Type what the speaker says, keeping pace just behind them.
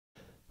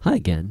Hi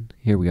again.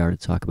 Here we are to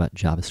talk about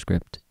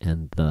JavaScript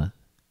and the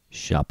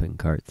shopping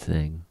cart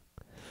thing.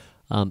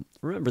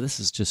 Remember,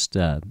 this is just,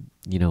 the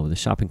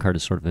shopping cart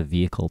is sort of a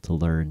vehicle to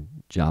learn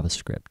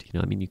JavaScript.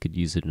 You could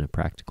use it in a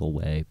practical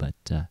way, but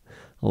a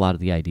lot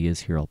of the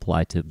ideas here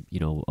apply to,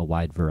 a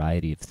wide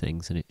variety of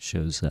things, and it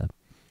shows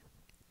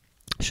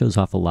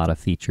off a lot of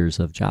features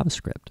of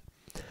JavaScript.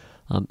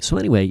 So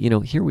anyway,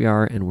 here we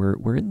are, and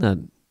we're in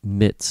the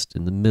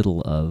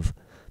middle of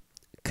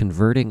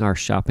converting our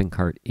shopping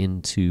cart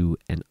into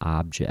an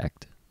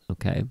object.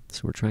 Okay,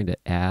 so we're trying to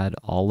add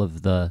all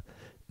of the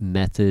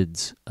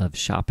methods of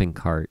shopping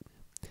cart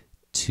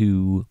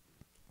to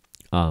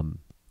a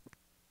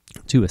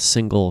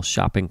single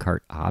shopping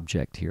cart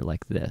object here,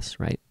 like this,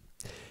 right?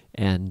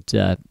 And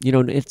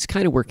it's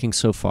kind of working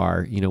so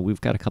far. We've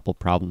got a couple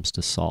problems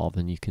to solve,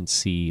 and you can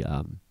see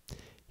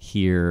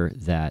here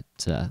that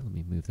let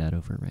me move that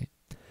over, right?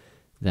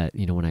 That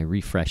when I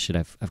refresh it,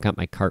 I've got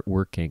my cart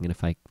working, and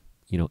if I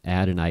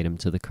add an item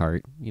to the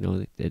cart,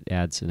 it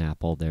adds an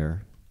apple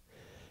there.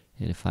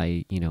 And if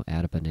I,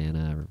 add a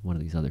banana or one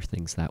of these other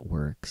things, that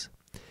works.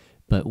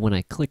 But when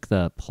I click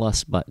the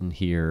plus button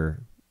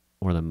here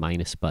or the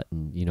minus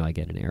button, I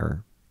get an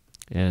error.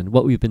 And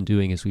what we've been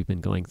doing is we've been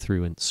going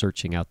through and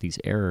searching out these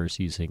errors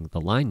using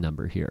the line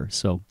number here.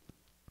 So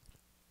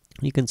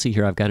you can see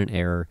here I've got an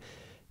error.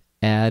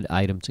 Add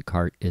item to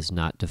cart is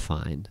not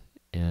defined.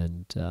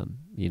 And,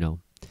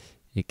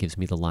 it gives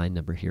me the line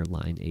number here,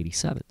 line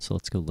 87. So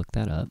let's go look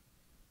that up.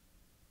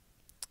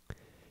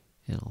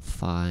 And I'll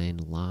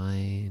find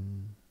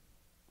line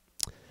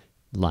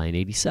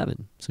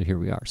 87. So here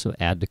we are. So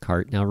add to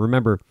cart. Now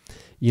remember,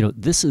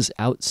 this is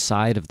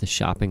outside of the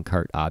shopping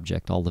cart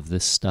object, all of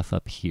this stuff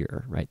up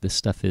here, right? This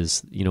stuff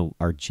is,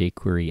 our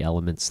jQuery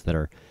elements that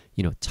are,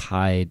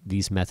 tied.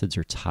 These methods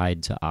are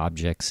tied to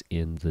objects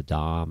in the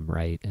DOM,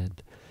 right?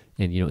 And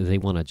they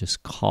want to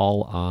just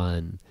call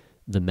on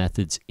the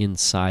methods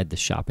inside the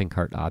shopping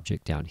cart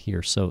object down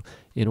here. So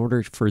in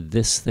order for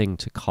this thing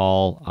to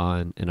call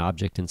on an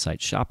object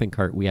inside shopping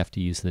cart, we have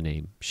to use the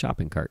name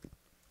shopping cart.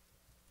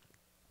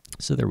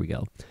 So there we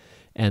go.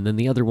 And then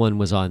the other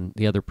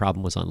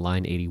problem was on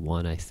line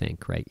 81, I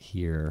think, right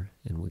here.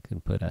 And we can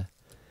put a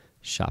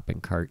shopping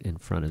cart in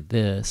front of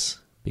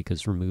this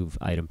because remove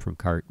item from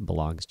cart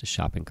belongs to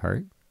shopping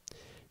cart.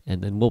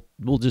 And then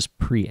we'll just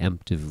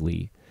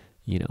preemptively,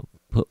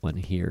 put one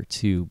here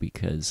too,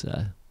 because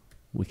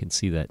we can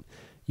see that,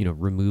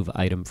 remove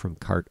item from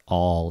cart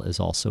all is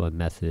also a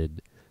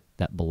method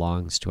that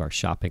belongs to our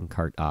shopping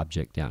cart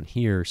object down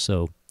here.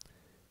 So,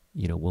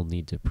 we'll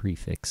need to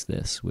prefix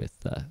this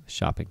with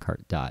shopping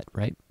cart dot,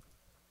 right?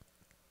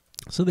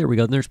 So there we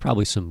go. And there's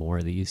probably some more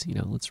of these.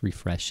 Let's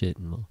refresh it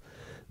and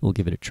we'll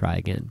give it a try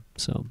again.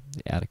 So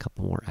add a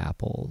couple more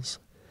apples,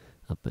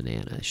 a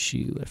banana, a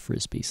shoe, a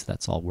frisbee. So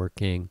that's all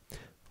working.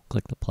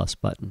 Click the plus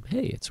button.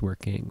 Hey, it's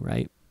working,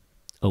 right?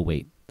 Oh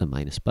wait, the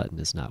minus button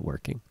is not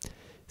working.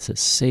 It says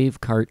save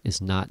cart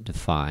is not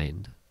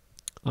defined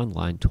on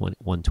line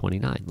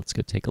 129. Let's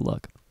go take a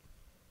look.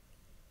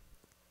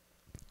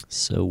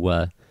 So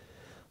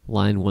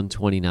line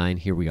 129,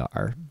 here we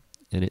are,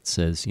 and it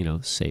says,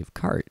 save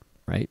cart,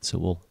 right?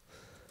 So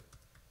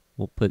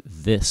we'll put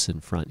this in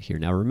front here.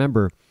 Now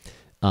remember,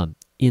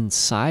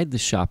 inside the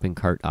shopping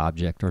cart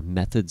object are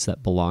methods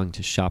that belong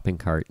to shopping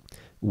cart.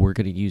 We're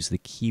going to use the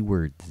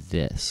keyword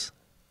this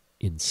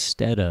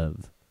instead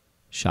of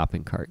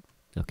shopping cart,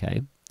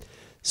 okay?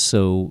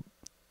 So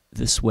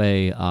this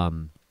way,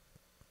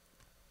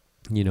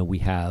 we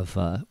have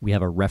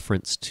a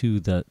reference to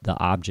the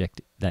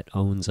object that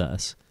owns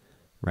us,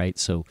 right?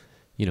 So,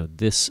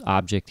 this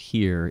object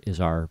here is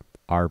our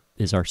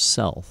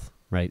self,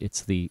 right?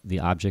 It's the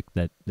object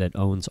that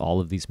owns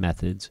all of these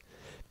methods,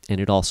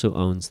 and it also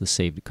owns the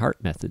saved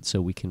cart method,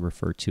 so we can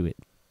refer to it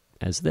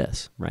as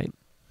this, right?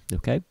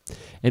 Okay,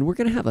 and we're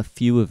going to have a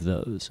few of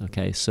those.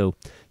 Okay, so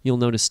you'll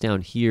notice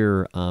down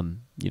here,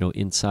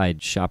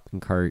 inside shopping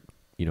cart,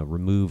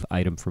 remove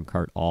item from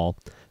cart all,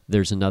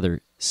 there's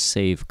another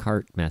save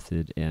cart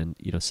method, and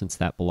since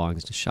that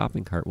belongs to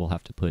shopping cart, we'll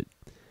have to put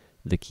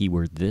the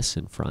keyword this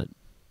in front,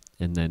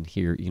 and then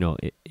here,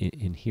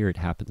 in here it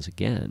happens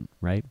again,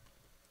 right?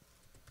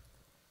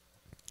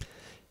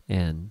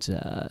 And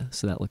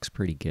so that looks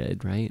pretty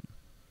good, right?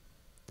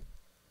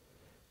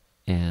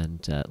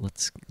 And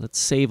let's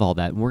save all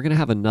that. And we're going to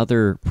have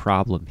another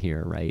problem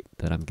here, right,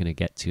 that I'm going to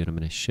get to, and I'm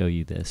going to show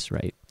you this,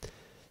 right?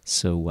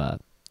 So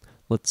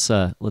let's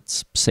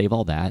save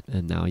all that,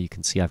 and now you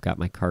can see I've got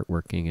my cart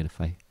working, and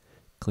if I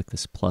click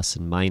this plus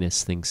and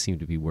minus, things seem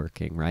to be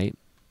working, right?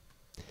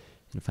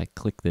 And if I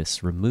click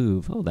this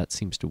remove, oh, that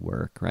seems to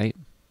work, right?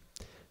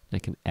 I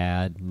can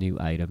add new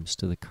items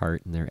to the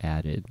cart, and they're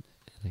added.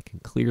 And I can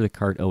clear the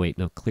cart. Oh wait,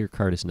 no, clear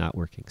cart is not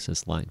working. It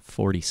says line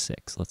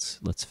 46.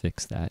 Let's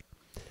fix that.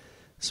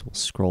 So we'll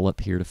scroll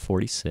up here to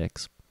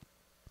 46.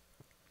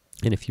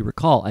 And if you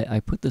recall,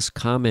 I put this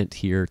comment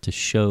here to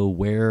show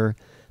where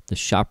the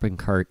shopping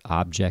cart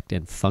object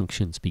and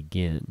functions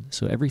begin.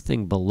 So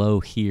everything below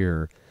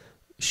here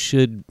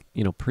should,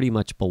 pretty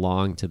much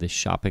belong to this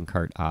shopping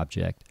cart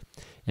object.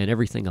 and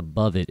everything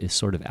above it is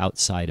sort of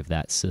outside of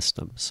that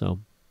system. So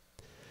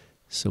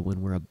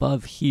when we're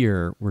above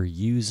here, we're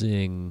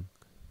using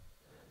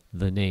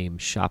the name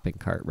shopping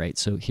cart, right?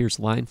 So here's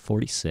line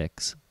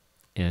 46,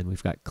 and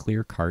we've got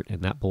clear cart,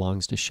 and that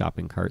belongs to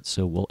shopping cart.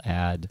 So we'll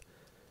add,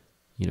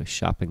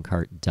 shopping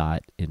cart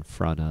dot in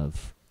front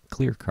of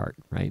clear cart,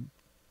 right?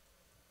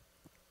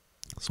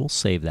 So we'll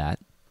save that,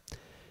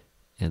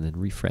 and then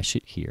refresh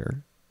it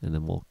here, and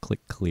then we'll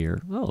click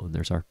clear. Oh, and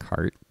there's our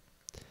cart.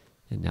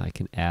 And now I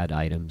can add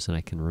items, and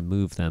I can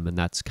remove them, and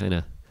that's kind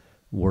of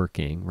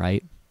working,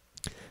 right?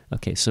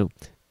 Okay, so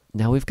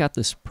now we've got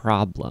this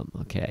problem,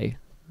 okay?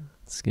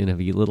 It's going to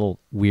be a little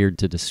weird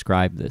to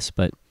describe this,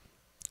 but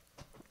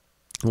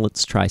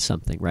let's try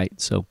something,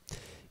 right? So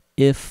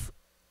if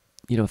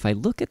I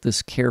look at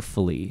this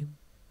carefully,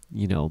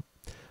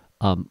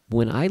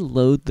 when I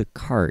load the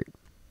cart,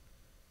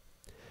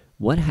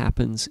 what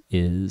happens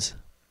is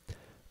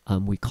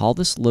we call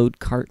this load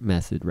cart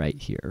method right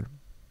here,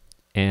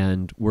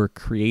 and we're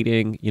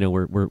creating,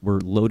 we're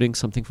loading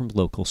something from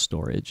local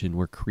storage, and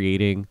we're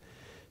creating,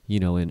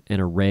 an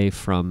array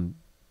from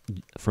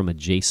a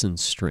JSON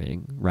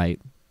string,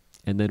 right?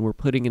 And then we're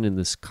putting it in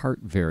this cart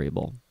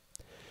variable.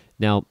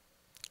 Now,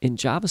 in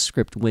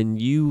JavaScript, when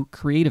you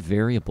create a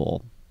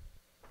variable,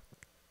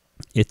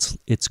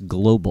 it's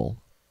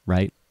global,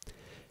 right?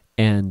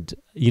 And,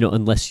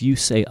 unless you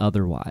say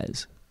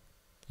otherwise.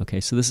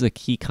 Okay, so this is a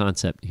key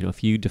concept.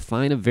 If you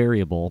define a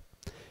variable,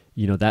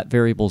 that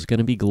variable is going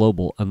to be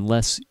global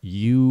unless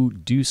you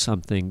do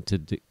something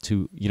to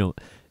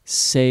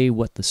say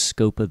what the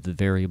scope of the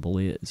variable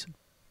is.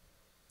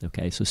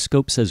 Okay, so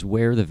scope says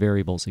where the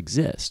variables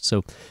exist.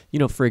 So,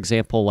 for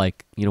example,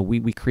 like,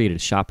 we created a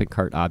shopping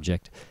cart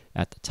object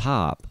at the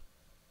top.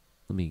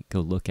 Let me go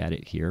look at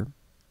it here.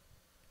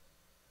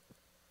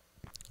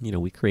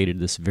 We created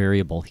this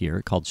variable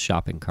here called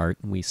shopping cart,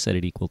 and we set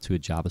it equal to a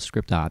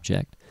JavaScript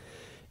object.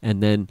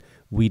 And then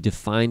we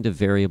defined a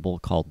variable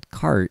called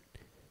cart,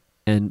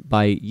 and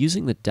by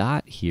using the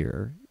dot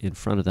here in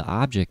front of the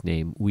object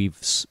name, we've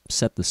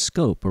set the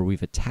scope, or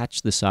we've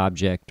attached this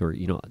object, or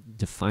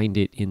defined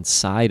it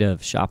inside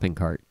of shopping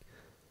cart.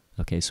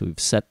 Okay, so we've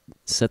set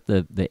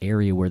the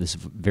area where this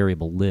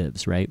variable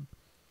lives, right?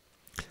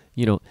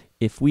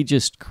 If we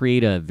just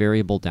create a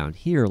variable down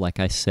here, like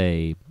I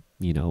say,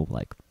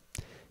 like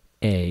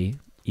a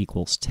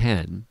equals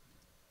 10,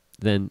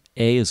 then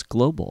a is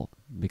global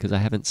because I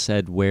haven't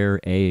said where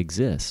a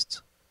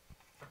exists.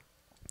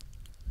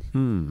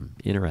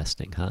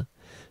 Interesting, huh?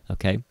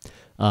 Okay.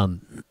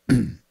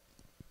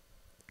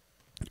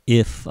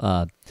 If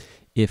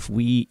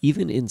we,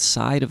 even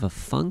inside of a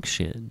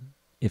function,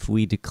 if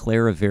we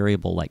declare a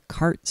variable like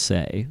cart,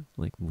 say,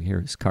 like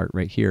here's cart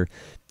right here,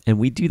 and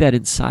we do that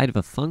inside of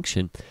a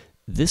function,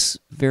 this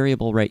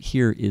variable right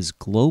here is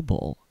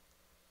global.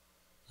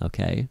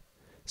 Okay?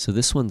 So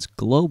this one's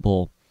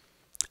global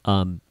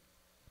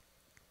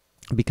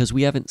because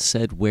we haven't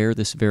said where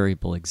this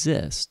variable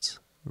exists,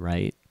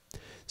 right?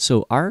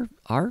 So our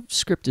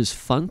script is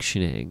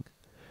functioning.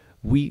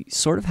 We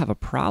sort of have a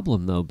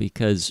problem though,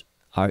 because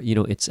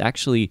it's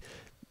actually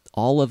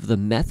all of the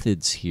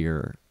methods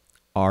here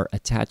are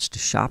attached to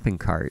shopping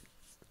cart,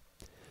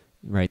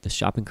 right? The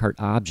shopping cart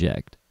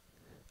object.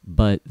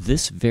 But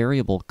this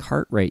variable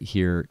cart right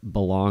here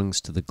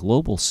belongs to the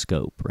global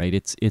scope, right?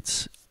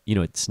 It's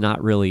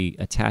not really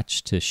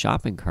attached to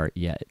shopping cart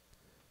yet.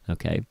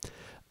 Okay.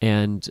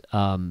 And,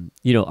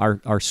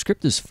 our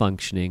script is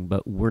functioning,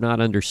 but we're not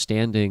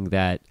understanding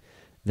that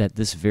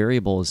this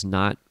variable is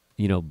not,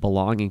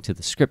 belonging to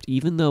the script,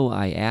 even though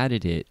I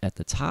added it at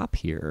the top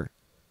here.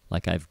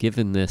 Like I've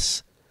given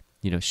this,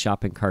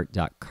 shopping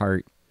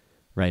cart.cart,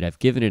 right? I've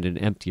given it an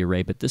empty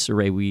array, but this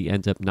array we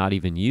end up not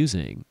even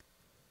using,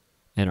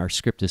 and our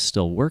script is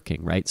still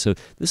working, right? So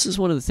this is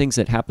one of the things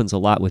that happens a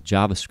lot with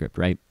JavaScript,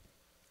 right?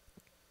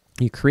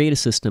 You create a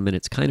system and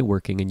it's kind of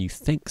working and you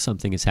think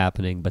something is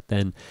happening, but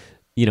then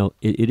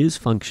it is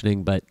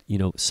functioning, but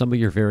some of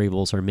your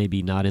variables are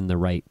maybe not in the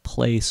right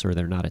place, or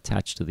they're not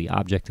attached to the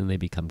object and they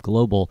become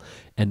global,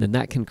 and then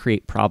that can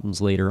create problems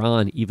later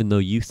on, even though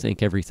you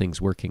think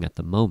everything's working at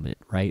the moment,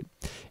 right?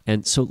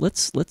 And so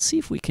let's see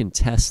if we can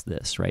test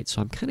this, right? So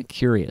I'm kind of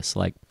curious,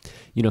 like,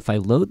 if I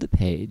load the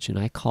page and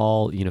I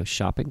call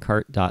shopping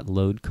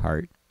cart.load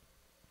cart,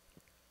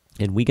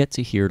 and we get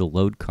to here to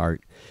load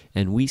cart,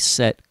 and we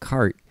set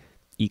cart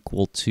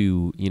equal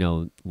to,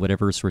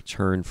 whatever's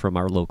returned from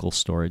our local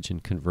storage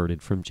and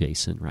converted from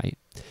JSON, right?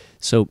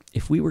 So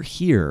if we were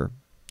here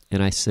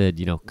and I said,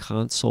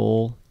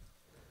 console.log,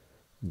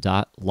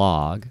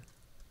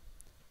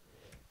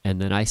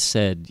 and then I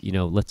said,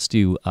 let's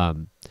do,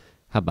 how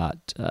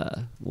about,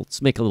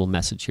 let's make a little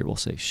message here. We'll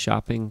say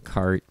shopping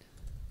cart :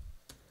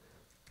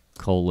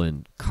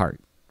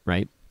 cart,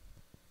 right?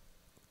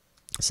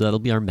 So that'll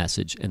be our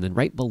message. And then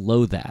right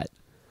below that,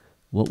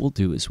 what we'll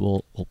do is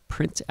we'll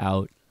print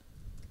out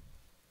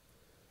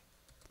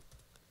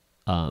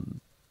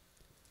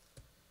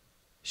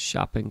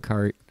shopping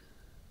cart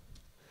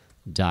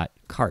dot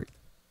cart.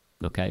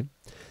 Okay,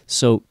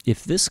 so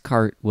if this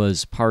cart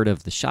was part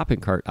of the shopping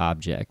cart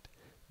object,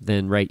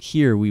 then right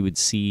here we would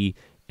see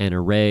an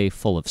array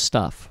full of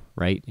stuff,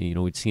 right? You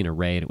know, we'd see an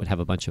array and it would have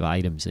a bunch of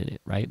items in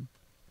it, right?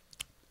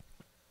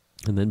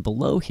 And then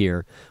below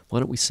here, why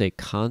don't we say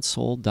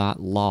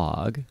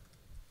console.log,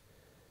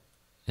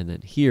 and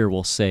then here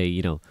we'll say,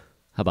 you know,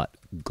 how about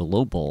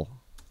global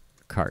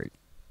cart,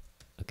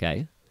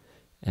 okay?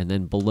 And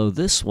then below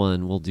this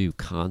one, we'll do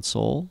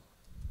console.log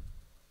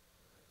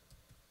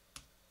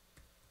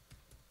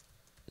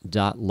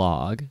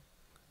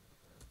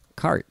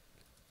cart,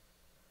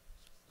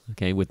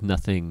 okay, with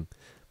nothing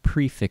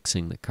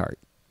prefixing the cart,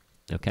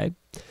 okay?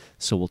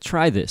 So we'll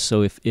try this.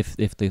 So if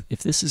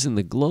this is in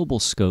the global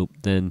scope,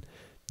 then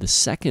the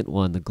second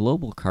one, the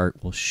global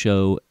cart, will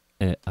show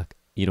an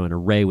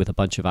array with a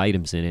bunch of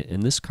items in it,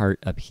 and this cart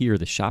up here,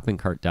 the shopping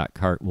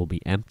cart.cart, will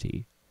be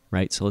empty,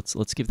 right? So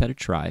let's give that a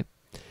try,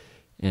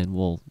 and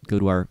we'll go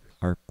to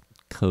our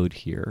code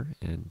here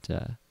and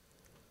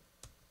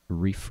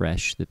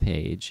refresh the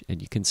page,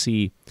 and you can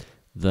see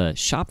the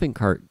shopping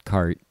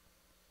cart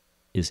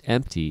is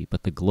empty,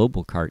 but the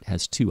global cart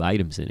has 2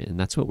 items in it, and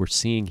that's what we're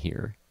seeing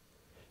here.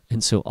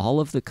 And so all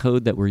of the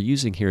code that we're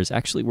using here is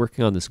actually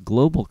working on this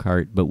global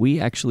cart, but we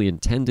actually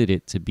intended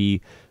it to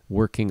be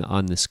working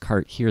on this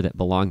cart here that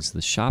belongs to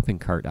the shopping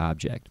cart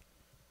object.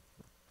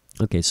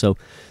 Okay, so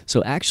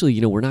actually, you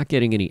know, we're not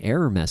getting any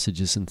error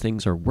messages and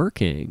things are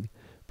working,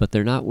 but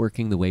they're not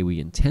working the way we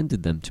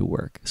intended them to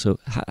work. So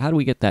how do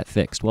we get that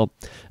fixed? Well,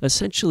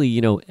 essentially,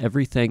 you know,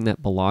 everything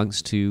that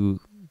belongs to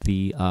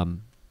the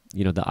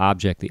the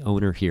object, the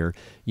owner here,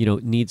 you know,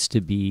 needs to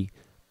be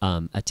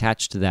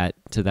attached to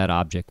that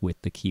object with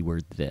the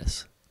keyword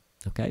this.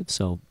 Okay,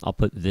 so I'll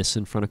put this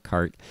in front of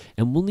cart,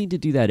 and we'll need to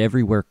do that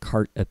everywhere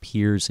cart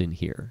appears in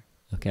here.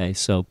 Okay,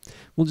 so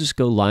we'll just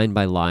go line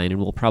by line, and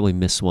we'll probably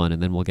miss one,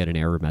 and then we'll get an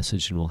error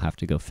message, and we'll have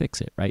to go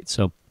fix it, right?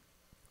 So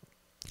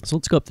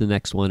let's go up to the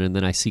next one, and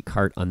then I see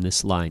cart on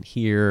this line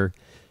here,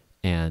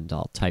 and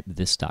I'll type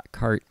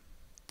this.cart,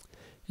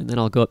 and then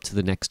I'll go up to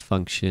the next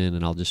function,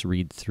 and I'll just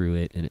read through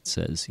it, and it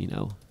says, you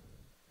know,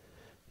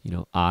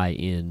 I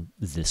in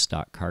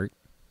this.cart,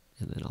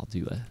 and then I'll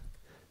do a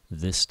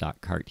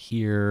this.cart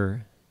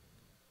here,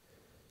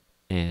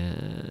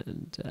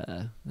 and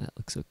that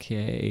looks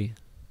okay.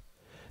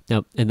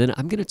 Now, and then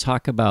I'm going to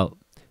talk about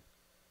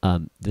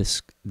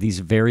these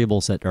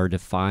variables that are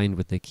defined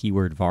with the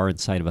keyword var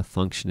inside of a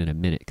function in a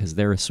minute, because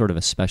they're a sort of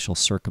a special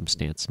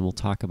circumstance, and we'll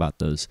talk about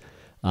those.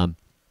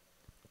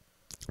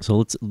 So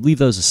let's leave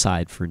those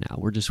aside for now.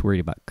 We're just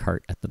worried about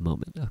cart at the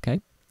moment,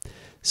 okay?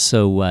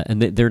 So,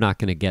 and they're not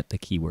going to get the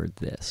keyword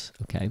this,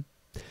 okay?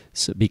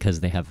 So because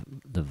they have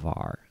the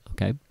var,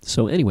 okay?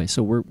 So anyway,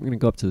 so we're going to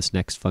go up to this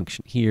next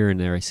function here, and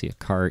there I see a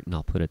cart, and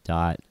I'll put a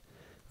dot,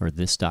 or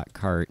this dot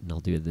cart, and I'll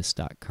do a this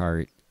dot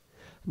cart.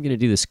 I'm going to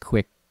do this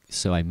quick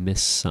so I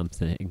miss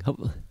something.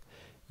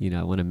 You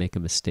know, I want to make a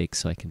mistake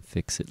so I can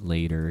fix it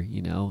later,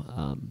 you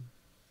know.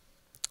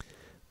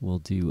 We'll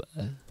do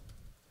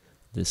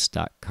this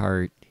dot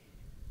cart,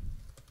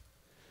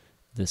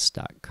 this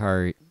dot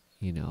cart.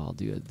 You know, I'll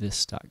do a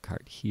this dot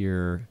cart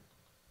here.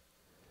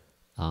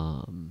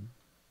 We'll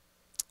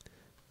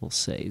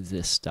say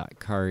this dot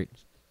cart.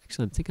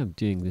 Actually, I think I'm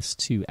doing this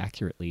too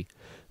accurately.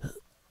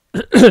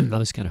 I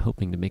was kind of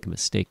hoping to make a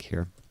mistake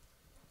here.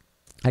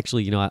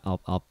 Actually, you know,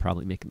 I'll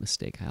probably make a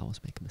mistake. I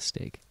always make a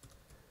mistake.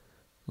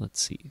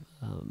 Let's see.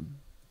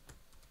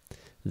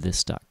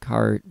 This dot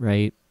cart,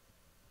 right?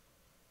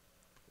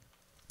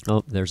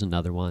 Oh, there's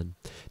another one.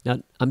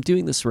 Now, I'm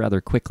doing this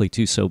rather quickly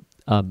too, so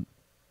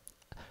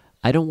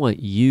I don't want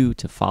you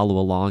to follow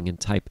along and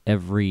type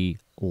every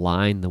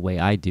line the way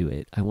I do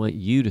it. I want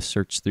you to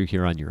search through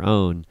here on your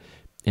own,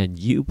 and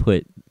you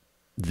put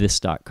this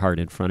dot cart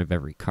in front of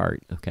every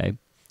cart, okay?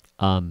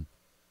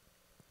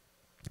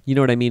 You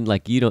know what I mean?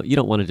 Like you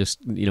don't want to just,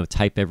 you know,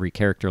 type every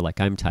character like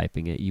I'm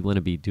typing it. You want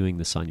to be doing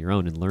this on your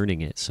own and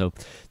learning it. So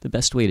the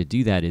best way to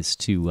do that is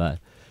to,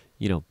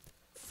 you know,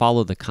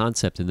 follow the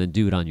concept and then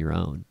do it on your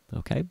own,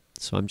 okay?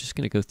 So I'm just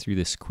going to go through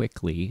this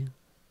quickly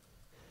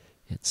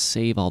and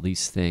save all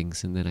these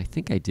things, and then I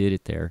think I did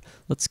it there.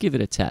 Let's give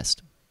it a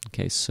test.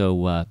 Okay,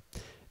 so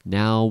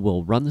now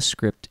we'll run the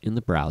script in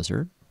the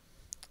browser.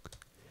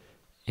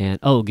 And,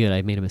 oh, good,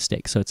 I made a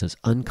mistake. So it says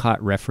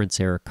uncaught reference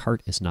error,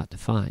 cart is not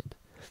defined.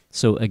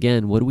 So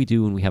again, what do we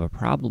do when we have a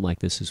problem like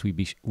this is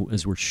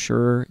we're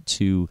sure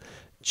to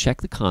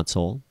check the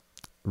console,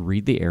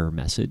 read the error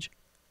message,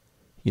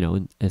 you know,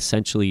 and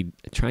essentially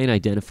try and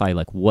identify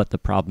like what the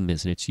problem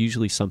is. And it's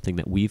usually something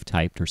that we've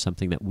typed or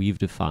something that we've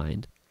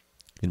defined.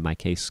 In my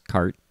case,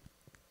 cart.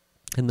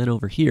 And then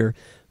over here,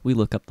 we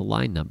look up the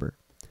line number.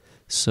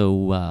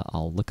 So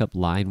I'll look up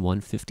line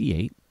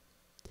 158.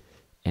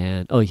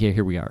 And, oh,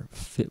 here we are,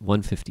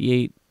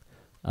 158,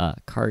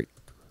 cart.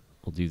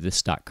 We'll do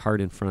this dot cart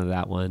in front of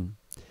that one,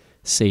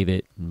 save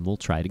it, and we'll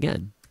try it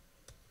again.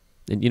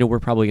 And, you know,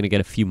 we're probably going to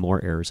get a few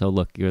more errors. Oh,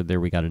 look,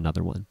 there we got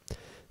another one.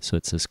 So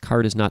it says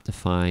cart is not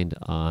defined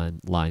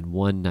on line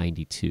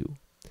 192.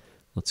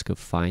 Let's go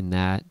find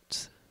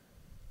that.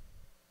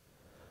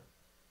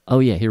 Oh,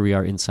 yeah, here we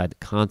are inside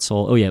the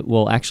console. Oh, yeah,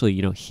 well, actually,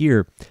 you know,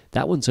 here,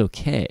 that one's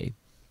okay.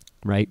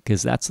 right?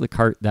 Because that's the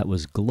cart that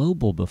was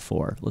global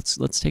before.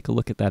 Let's take a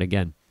look at that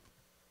again.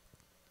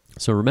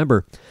 So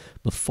remember,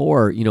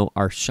 before,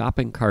 our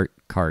shopping cart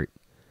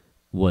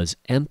was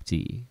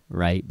empty,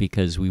 right?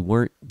 Because we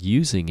weren't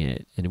using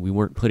it and we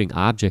weren't putting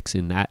objects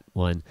in that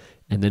one,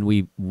 and then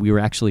we were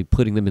actually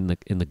putting them in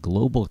the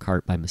global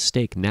cart by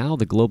mistake. Now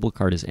the global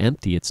cart is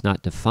empty; it's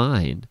not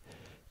defined,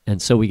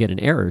 and so we get an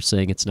error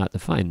saying it's not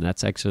defined.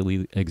 That's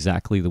actually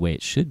exactly the way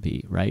it should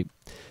be, right?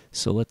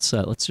 So let's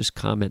just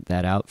comment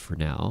that out for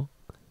now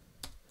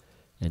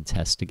and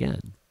test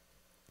again.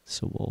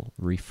 So we'll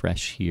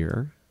refresh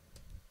here.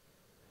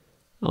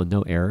 Oh,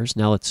 no errors.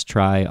 Now let's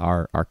try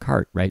our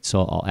cart, right? So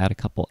I'll add a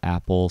couple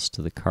apples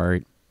to the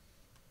cart.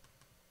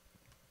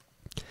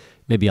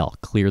 Maybe I'll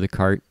clear the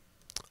cart.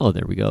 Oh,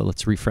 there we go.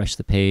 Let's refresh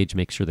the page,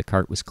 make sure the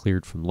cart was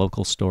cleared from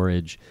local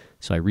storage.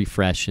 So I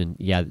refresh and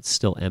yeah, it's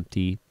still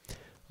empty.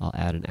 I'll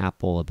add an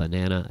apple, a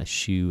banana, a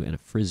shoe, and a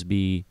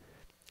frisbee,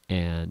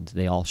 and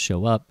they all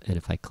show up. And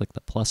if I click the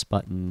plus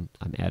button,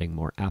 I'm adding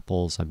more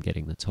apples. I'm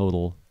getting the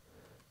total.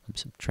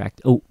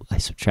 I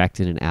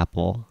subtracted an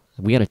apple.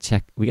 We gotta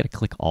check. We gotta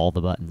click all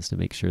the buttons to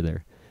make sure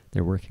they're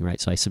working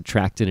right. So I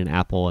subtracted an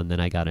apple, and then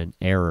I got an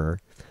error.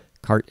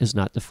 Cart is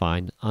not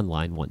defined on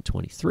line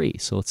 123.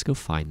 So let's go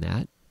find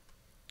that,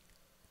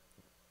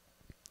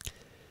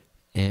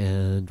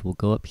 and we'll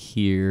go up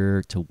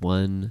here to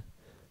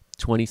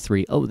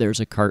 123. Oh,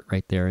 there's a cart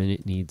right there, and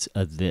it needs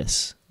a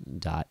this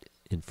dot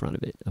in front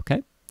of it.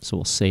 Okay, so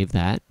we'll save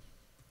that,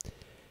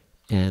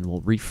 and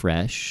we'll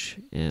refresh,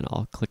 and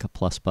I'll click a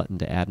plus button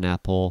to add an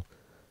apple,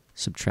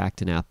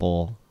 subtract an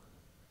apple.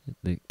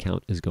 The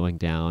count is going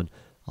down.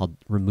 I'll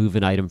remove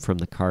an item from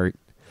the cart.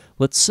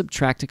 Let's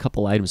subtract a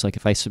couple items. Like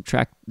if I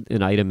subtract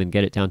an item and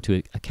get it down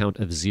to a count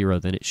of 0,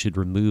 then it should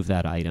remove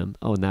that item.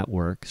 Oh, and that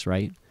works,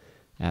 right?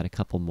 Add a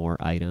couple more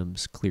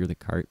items, clear the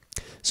cart.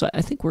 So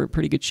I think we're in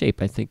pretty good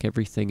shape. I think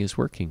everything is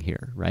working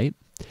here, right?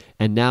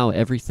 And now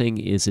everything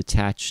is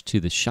attached to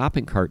the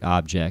shopping cart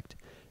object.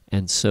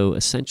 And so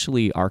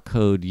essentially our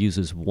code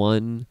uses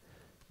one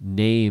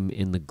name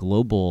in the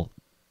global,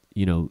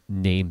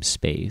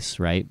 namespace,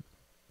 right?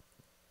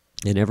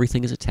 And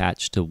everything is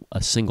attached to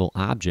a single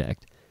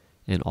object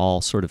and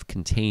all sort of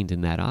contained in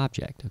that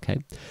object, okay?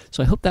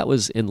 So I hope that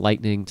was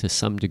enlightening to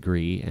some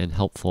degree and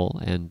helpful,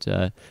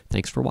 and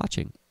thanks for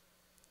watching.